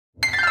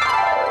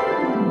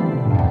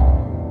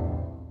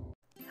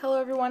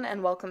everyone,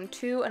 and welcome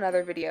to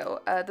another video.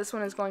 This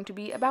one is going to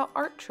be about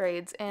art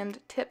trades and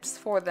tips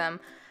for them.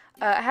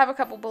 I have a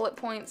couple bullet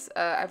points.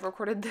 I've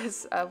recorded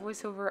this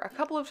voiceover a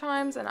couple of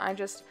times, and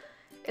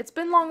it's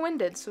been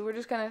long-winded, so we're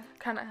just gonna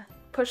kind of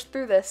push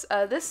through this.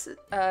 This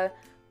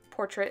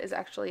portrait is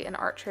actually an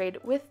art trade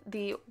with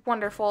the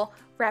wonderful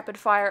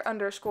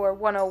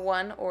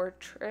rapidfire_101, or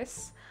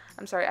Triss.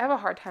 I'm sorry, I have a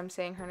hard time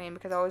saying her name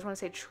because I always want to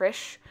say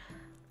Trish.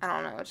 I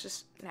don't know, it's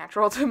just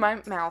natural to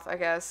my mouth, I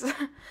guess.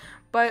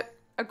 But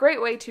a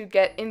great way to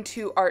get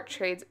into art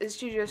trades is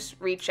to just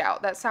reach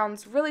out. That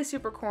sounds really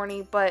super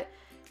corny, but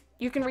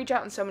you can reach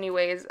out in so many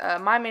ways.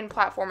 My main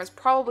platform is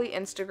probably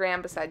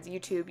Instagram besides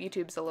YouTube.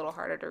 YouTube's a little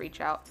harder to reach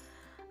out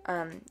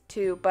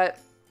to, but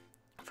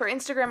for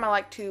Instagram, I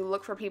like to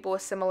look for people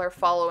with similar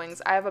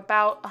followings. I have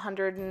about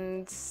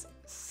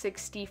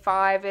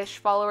 165-ish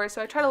followers,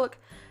 so I try to look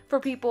for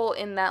people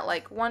in that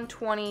like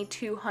 120,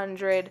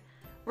 200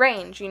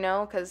 range, you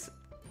know, because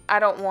I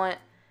don't want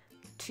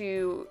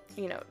to,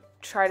 you know,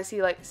 try to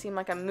seem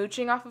like I'm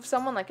mooching off of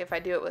someone. Like if I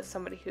do it with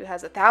somebody who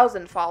has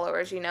 1,000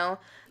 followers, you know,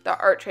 the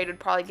art trade would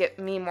probably get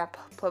me more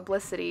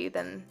publicity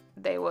than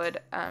they would,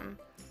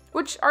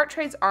 which art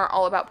trades aren't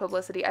all about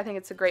publicity. I think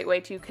it's a great way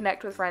to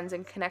connect with friends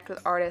and connect with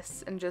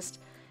artists and just,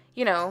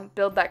 you know,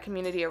 build that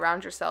community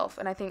around yourself.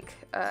 And I think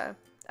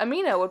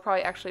Amino would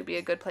probably actually be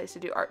a good place to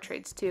do art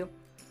trades too.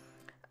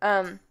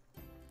 A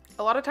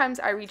lot of times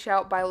I reach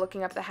out by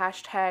looking up the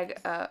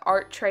hashtag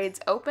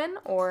 #ArtTradesOpen,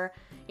 or,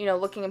 you know,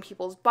 looking in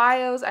people's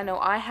bios. I know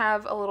I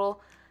have a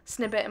little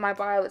snippet in my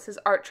bio that says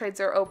art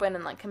trades are open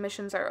and like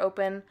commissions are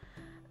open.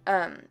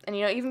 And, you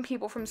know, even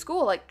people from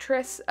school like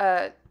Triss,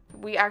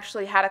 we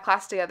actually had a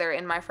class together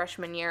in my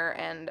freshman year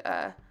and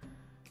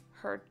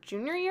her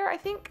junior year, I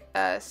think.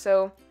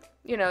 So,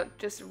 you know,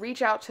 just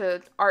reach out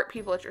to art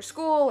people at your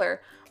school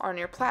or on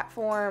your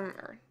platform,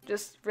 or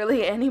just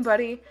really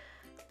anybody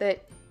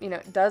that, you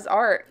know, does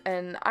art.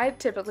 And I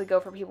typically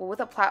go for people with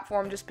a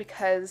platform just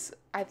because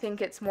I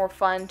think it's more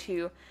fun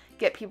to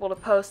get people to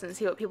post and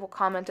see what people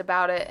comment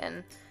about it,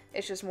 and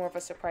it's just more of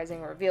a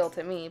surprising reveal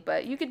to me.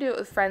 But you could do it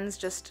with friends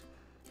just,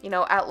 you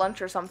know, at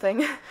lunch or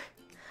something.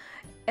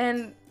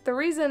 And the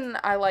reason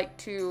I like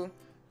to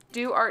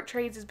do art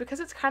trades is because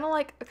it's kind of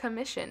like a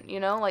commission, you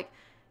know, like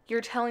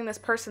you're telling this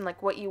person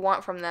like what you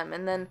want from them,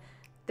 and then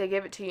they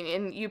give it to you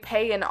and you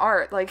pay in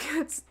art. Like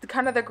it's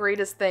kind of the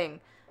greatest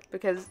thing,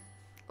 because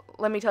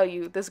let me tell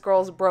you, this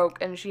girl's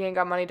broke and she ain't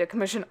got money to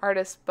commission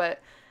artists,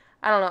 but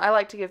I don't know, I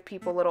like to give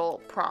people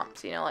little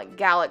prompts, you know, like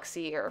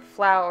galaxy or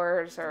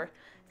flowers or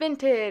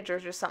vintage or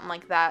just something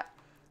like that,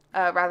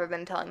 rather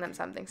than telling them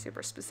something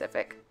super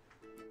specific.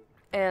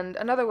 And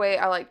another way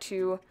I like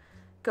to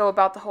go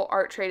about the whole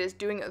art trade is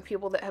doing it with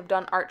people that have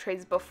done art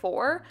trades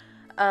before.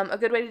 A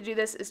good way to do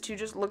this is to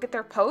just look at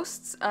their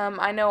posts.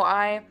 I know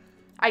I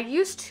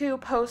used to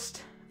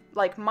post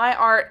like my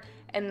art,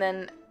 and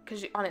then,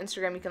 because on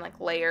Instagram you can like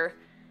layer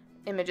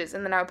images,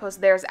 and then I would post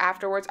theirs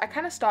afterwards. I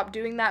kind of stopped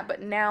doing that,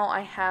 but now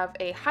I have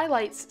a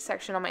highlights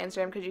section on my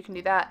Instagram, because you can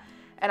do that,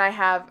 and I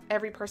have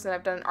every person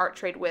I've done an art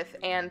trade with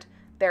and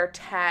their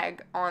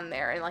tag on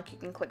there, and like you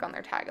can click on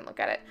their tag and look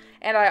at it,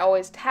 and I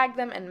always tag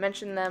them and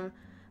mention them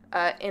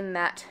in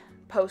that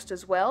post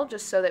as well,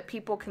 just so that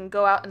people can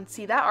go out and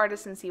see that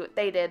artist and see what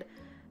they did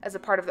as a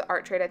part of the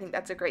art trade. I think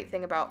that's a great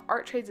thing about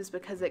art trades, is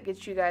because it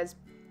gets you guys,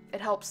 it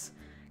helps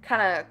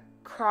kind of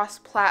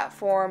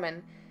cross-platform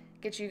and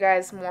get you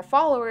guys more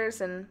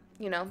followers, and,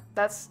 you know,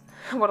 that's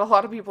what a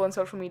lot of people in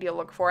social media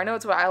look for. I know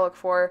it's what I look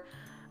for.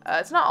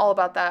 It's not all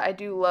about that. I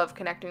do love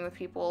connecting with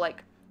people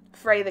like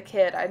Frey the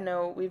Kid. I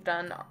know we've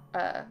done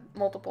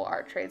multiple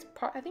art trades,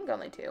 I think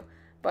only 2,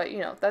 but, you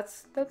know,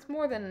 that's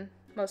more than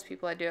most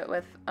people I do it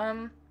with.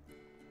 I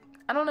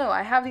don't know,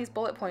 I have these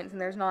bullet points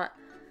and there's not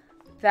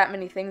that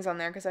many things on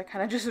there because I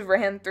kind of just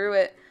ran through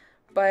it,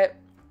 but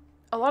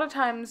a lot of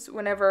times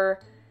whenever,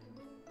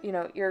 you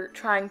know, you're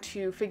trying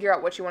to figure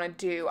out what you want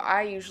to do,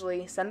 I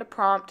usually send a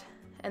prompt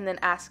and then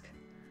ask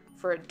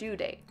for a due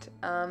date.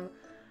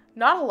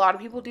 Not a lot of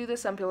people do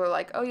this. Some people are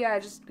like, oh yeah, I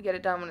just get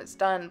it done when it's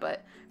done.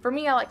 But for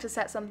me, I like to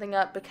set something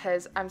up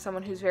because I'm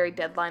someone who's very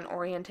deadline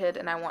oriented,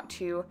 and I want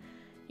to,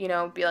 you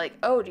know, be like,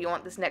 oh, do you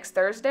want this next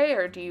Thursday,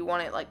 or do you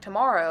want it like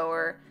tomorrow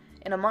or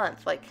in a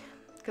month? Like,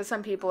 because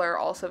some people are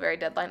also very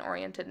deadline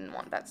oriented and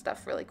want that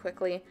stuff really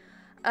quickly.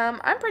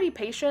 I'm pretty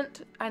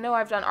patient. I know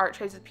I've done art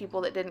trades with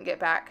people that didn't get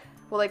back.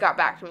 Well, they got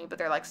back to me, but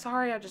they're like,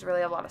 sorry, I just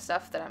really have a lot of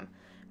stuff that I'm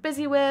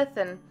busy with,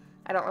 and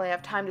I don't really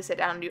have time to sit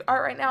down and do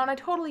art right now. And I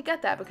totally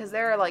get that, because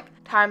there are like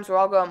times where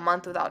I'll go a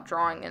month without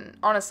drawing, and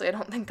honestly, I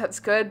don't think that's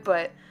good,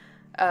 but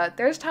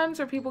there's times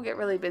where people get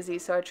really busy,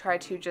 so I try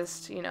to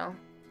just, you know,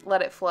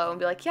 let it flow and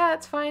be like, yeah,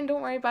 it's fine,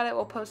 don't worry about it,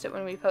 we'll post it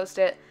when we post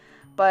it.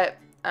 But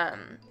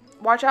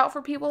watch out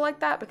for people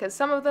like that, because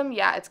some of them,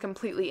 yeah, it's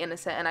completely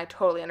innocent, and I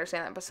totally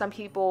understand that, but some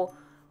people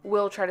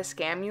will try to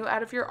scam you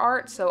out of your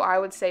art. So I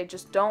would say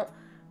just don't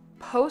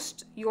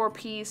post your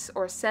piece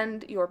or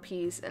send your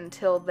piece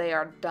until they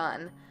are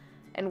done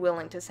and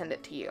willing to send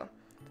it to you.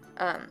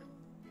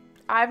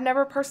 I've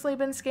never personally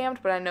been scammed,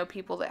 but I know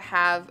people that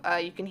have.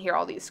 You can hear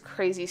all these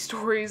crazy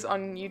stories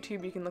on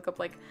YouTube. You can look up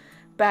like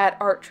bad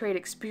art trade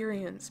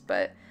experience,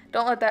 but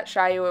don't let that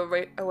shy you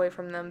away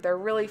from them. They're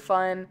really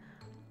fun.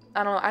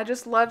 I don't know, I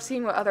just love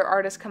seeing what other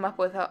artists come up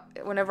with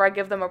whenever I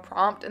give them a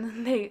prompt,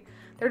 and then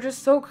they're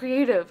just so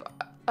creative.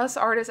 Us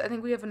artists, I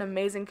think we have an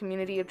amazing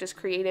community of just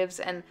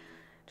creatives and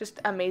just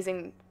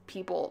amazing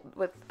people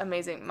with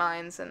amazing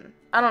minds, and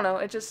I don't know,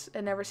 it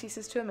never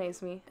ceases to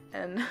amaze me.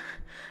 And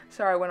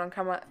sorry I went on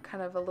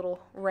kind of a little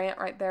rant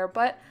right there,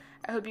 but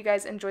I hope you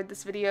guys enjoyed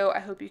this video. I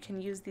hope you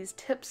can use these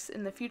tips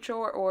in the future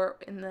or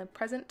in the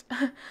present,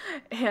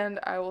 and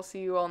I will see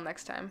you all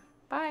next time.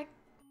 Bye!